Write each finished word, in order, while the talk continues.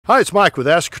Hi, it's Mike with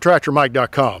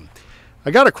AskTractorMike.com.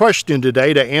 I got a question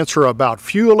today to answer about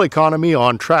fuel economy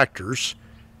on tractors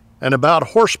and about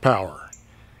horsepower.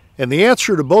 And the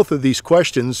answer to both of these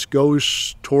questions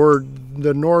goes toward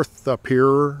the north up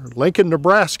here, Lincoln,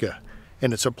 Nebraska.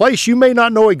 And it's a place you may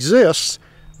not know exists,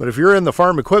 but if you're in the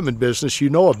farm equipment business, you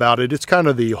know about it. It's kind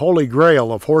of the holy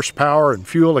grail of horsepower and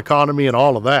fuel economy and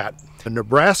all of that. The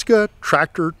Nebraska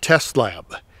Tractor Test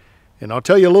Lab. And I'll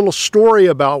tell you a little story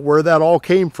about where that all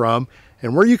came from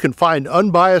and where you can find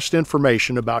unbiased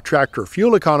information about tractor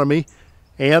fuel economy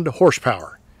and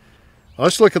horsepower.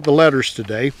 Let's look at the letters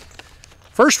today.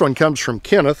 First one comes from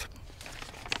Kenneth.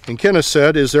 And Kenneth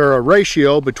said, is there a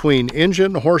ratio between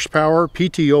engine horsepower,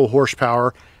 PTO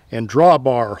horsepower, and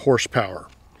drawbar horsepower?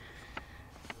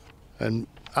 And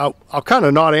I'll kind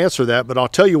of not answer that, but I'll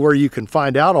tell you where you can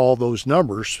find out all those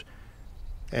numbers,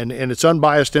 and it's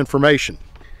unbiased information.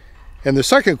 And the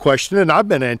second question, and I've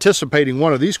been anticipating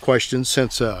one of these questions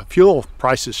since fuel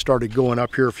prices started going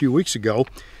up here a few weeks ago.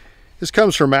 This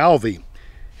comes from Alvy.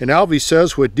 And Alvy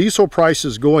says, with diesel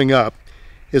prices going up,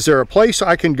 is there a place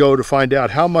I can go to find out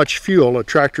how much fuel a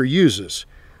tractor uses,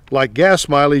 like gas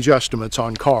mileage estimates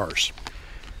on cars?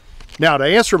 Now, to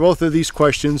answer both of these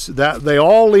questions, that they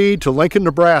all lead to Lincoln,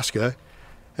 Nebraska,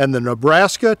 and the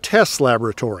Nebraska Test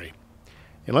Laboratory.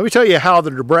 And let me tell you how the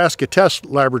Nebraska Test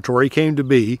Laboratory came to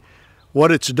be, what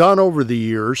it's done over the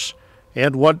years,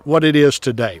 and what it is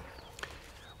today.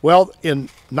 Well, in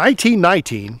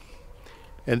 1919,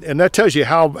 and that tells you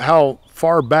how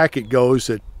far back it goes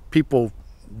that people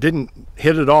didn't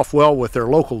hit it off well with their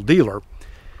local dealer.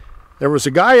 There was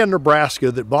a guy in Nebraska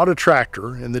that bought a tractor,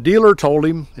 and the dealer told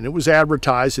him, and it was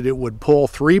advertised, that it would pull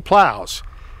 3 plows.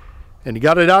 And he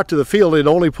got it out to the field, it'd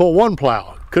only pull 1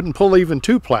 plow. Couldn't pull even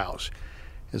 2 plows.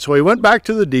 And so he went back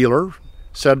to the dealer,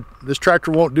 said, this tractor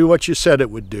won't do what you said it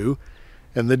would do.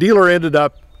 And the dealer ended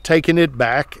up taking it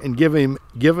back and giving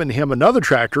him another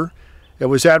tractor that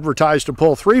was advertised to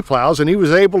pull 3 plows, and he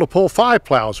was able to pull 5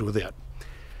 plows with it.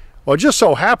 Well, it just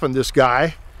so happened this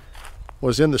guy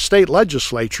was in the state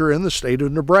legislature in the state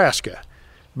of Nebraska,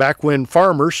 back when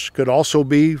farmers could also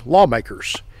be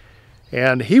lawmakers.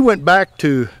 And he went back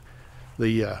to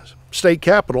the state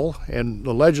capitol and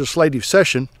the legislative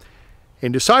session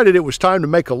and decided it was time to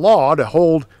make a law to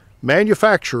hold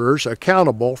manufacturers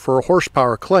accountable for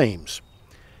horsepower claims.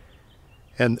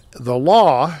 And the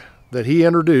law that he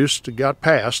introduced, got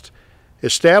passed,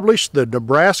 established the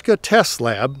Nebraska Test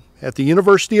Lab at the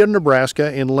University of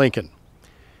Nebraska in Lincoln.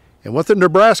 And what the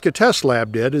Nebraska Test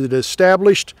Lab did is it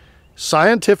established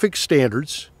scientific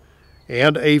standards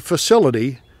and a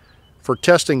facility for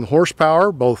testing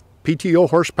horsepower, both PTO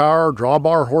horsepower,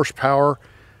 drawbar horsepower,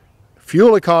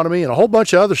 fuel economy, and a whole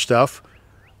bunch of other stuff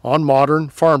on modern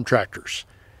farm tractors.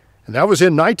 And that was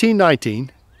in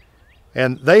 1919,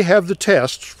 and they have the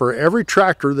tests for every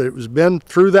tractor that has been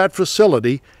through that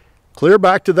facility clear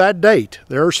back to that date.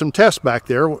 There are some tests back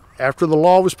there after the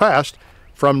law was passed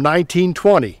from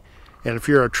 1920. And if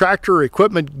you're a tractor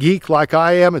equipment geek like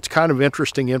I am, it's kind of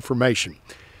interesting information.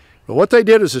 But what they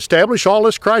did is establish all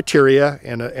this criteria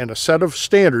and a set of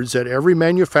standards that every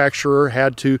manufacturer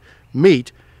had to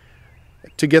meet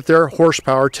to get their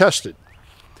horsepower tested.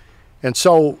 And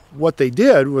so what they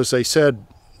did was they said,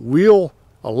 we'll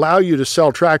allow you to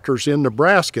sell tractors in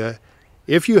Nebraska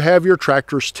if you have your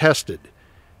tractors tested.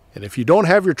 And if you don't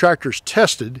have your tractors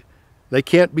tested, they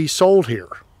can't be sold here.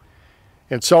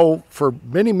 And so for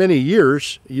many, many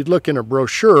years, you'd look in a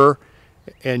brochure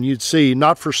and you'd see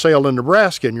not for sale in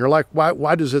Nebraska. And you're like,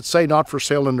 why does it say not for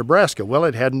sale in Nebraska? Well,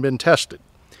 it hadn't been tested.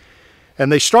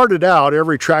 And they started out,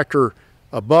 every tractor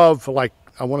above, like,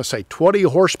 I want to say 20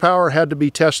 horsepower had to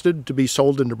be tested to be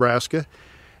sold in Nebraska.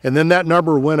 And then that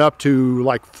number went up to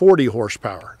like 40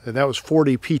 horsepower, and that was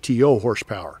 40 PTO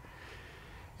horsepower.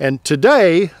 And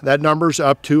today, that number's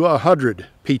up to 100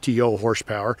 PTO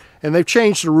horsepower, and they've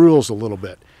changed the rules a little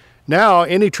bit. Now,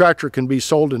 any tractor can be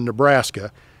sold in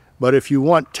Nebraska, but if you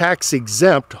want tax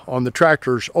exempt on the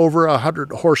tractors over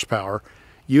 100 horsepower,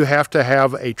 you have to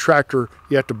have a tractor,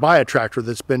 you have to buy a tractor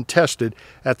that's been tested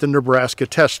at the Nebraska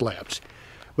Test Labs.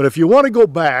 But if you want to go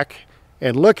back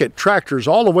and look at tractors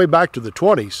all the way back to the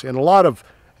 20s, and a lot of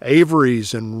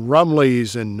Averys and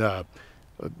Rumleys and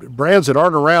brands that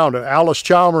aren't around, Alice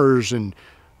Chalmers, and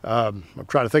I'm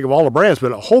trying to think of all the brands,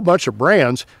 but a whole bunch of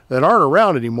brands that aren't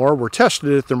around anymore were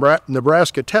tested at the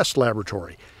Nebraska Test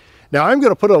Laboratory. Now, I'm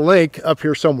going to put a link up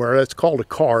here somewhere that's called a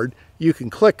card you can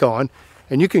click on,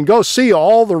 and you can go see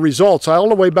all the results all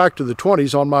the way back to the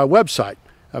 20s on my website.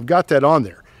 I've got that on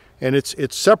there. And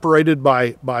it's separated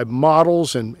by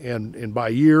models and by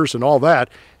years and all that.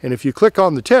 And if you click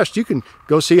on the test, you can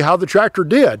go see how the tractor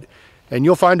did. and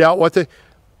you'll find out what the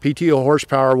PTO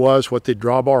horsepower was, what the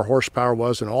drawbar horsepower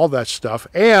was, and all that stuff,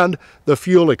 and the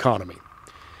fuel economy.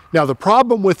 Now, the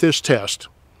problem with this test,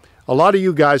 a lot of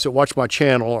you guys that watch my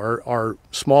channel are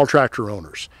small tractor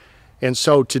owners. And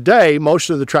so today, most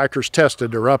of the tractors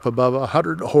tested are up above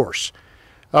 100 horse.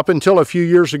 Up until a few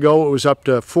years ago, it was up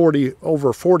to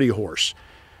over 40 horse.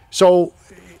 So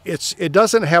it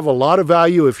doesn't have a lot of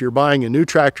value if you're buying a new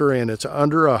tractor and it's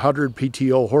under 100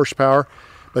 PTO horsepower.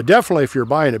 But definitely if you're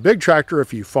buying a big tractor,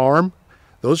 if you farm,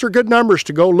 those are good numbers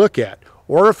to go look at.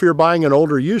 Or if you're buying an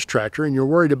older used tractor and you're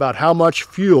worried about how much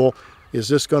fuel is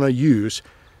this going to use,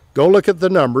 go look at the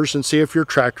numbers and see if your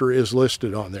tractor is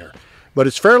listed on there. But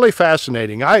it's fairly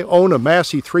fascinating. I own a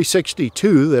Massey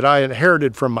 362 that I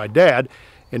inherited from my dad,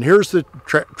 and here's the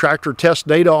tractor test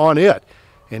data on it.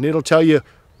 And it'll tell you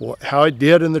how it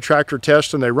did in the tractor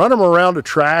test, and they run them around a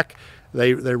track.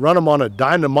 They run them on a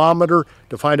dynamometer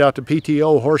to find out the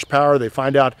PTO horsepower. They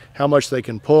find out how much they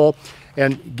can pull.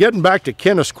 And getting back to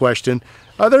Kenneth's question,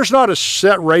 there's not a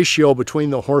set ratio between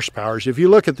the horsepowers. If you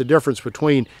look at the difference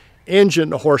between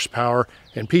engine horsepower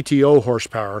and PTO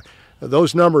horsepower,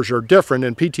 those numbers are different,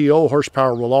 and PTO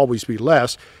horsepower will always be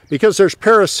less because there's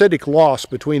parasitic loss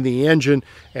between the engine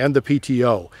and the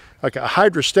PTO. Like a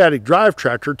hydrostatic drive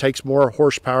tractor takes more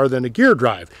horsepower than a gear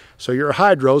drive. So your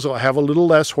hydros will have a little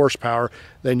less horsepower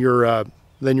than your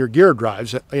gear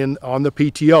drives on the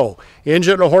PTO.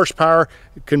 Engine horsepower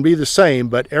can be the same,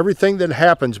 but everything that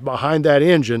happens behind that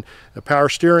engine, the power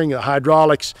steering, the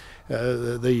hydraulics,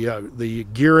 the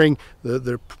gearing,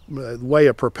 the way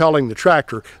of propelling the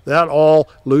tractor, that all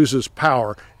loses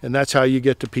power, and that's how you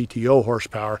get to PTO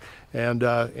horsepower. And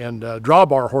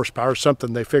drawbar horsepower is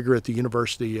something they figure at the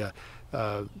university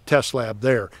test lab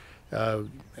there.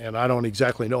 And I don't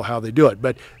exactly know how they do it,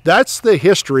 but that's the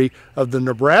history of the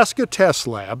Nebraska Test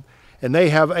Lab, and they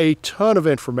have a ton of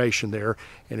information there.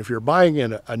 And if you're buying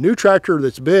a new tractor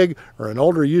that's big or an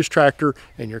older used tractor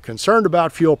and you're concerned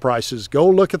about fuel prices, go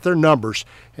look at their numbers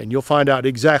and you'll find out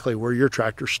exactly where your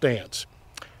tractor stands.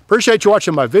 Appreciate you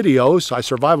watching my videos. I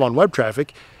survive on web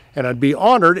traffic, and I'd be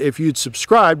honored if you'd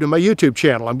subscribe to my YouTube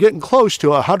channel. I'm getting close to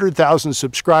 100,000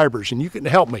 subscribers, and you can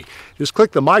help me. Just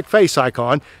click the mic face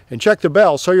icon and check the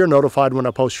bell so you're notified when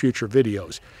I post future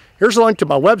videos. Here's a link to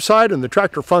my website and the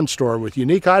Tractor Fund Store with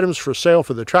unique items for sale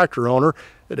for the tractor owner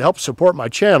that helps support my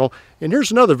channel. And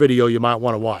here's another video you might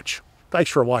want to watch. Thanks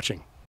for watching.